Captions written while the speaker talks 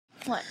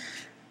What?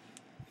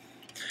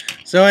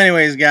 So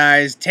anyways,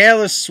 guys,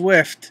 Taylor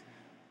Swift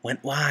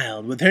went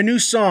wild with her new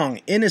song,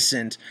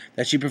 Innocent,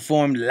 that she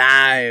performed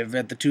live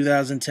at the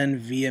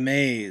 2010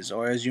 VMAs,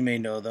 or as you may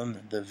know them,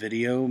 the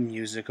Video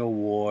Music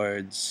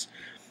Awards.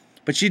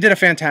 But she did a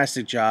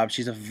fantastic job.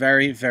 She's a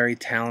very, very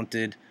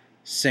talented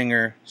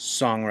singer,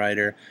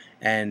 songwriter,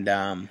 and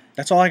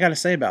that's all I got to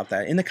say about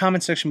that. In the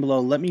comment section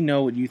below, let me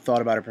know what you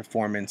thought about her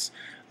performance.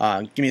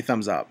 Give me a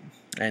thumbs up.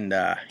 And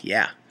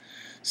yeah.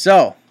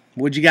 So,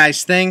 what'd you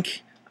guys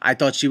think? I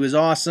thought she was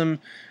awesome.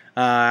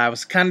 I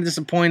was kind of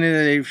disappointed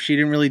that she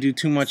didn't really do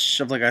too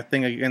much of like a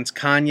thing against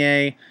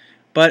Kanye,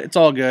 but it's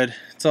all good.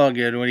 It's all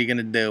good. What are you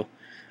gonna do?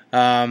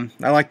 I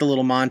like the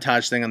little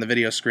montage thing on the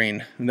video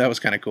screen. That was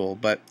kind of cool.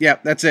 But yeah,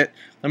 that's it.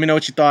 Let me know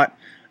what you thought.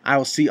 I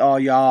will see all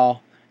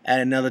y'all at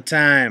another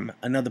time,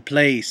 another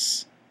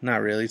place.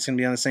 Not really. It's gonna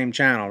be on the same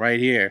channel right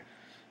here.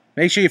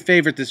 Make sure you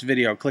favorite this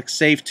video. Click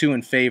Save To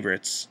in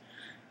Favorites.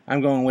 I'm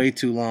going way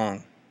too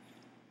long.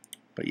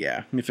 But yeah,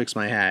 let me fix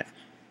my hat.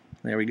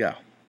 There we go.